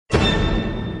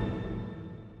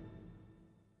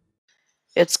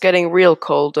It's getting real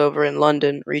cold over in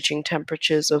London, reaching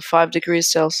temperatures of 5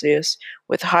 degrees Celsius,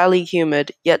 with highly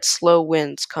humid yet slow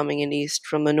winds coming in east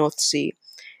from the North Sea.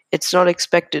 It's not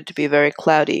expected to be very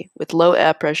cloudy, with low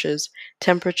air pressures,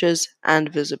 temperatures,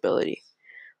 and visibility.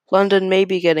 London may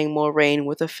be getting more rain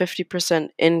with a 50%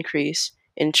 increase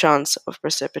in chance of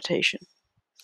precipitation.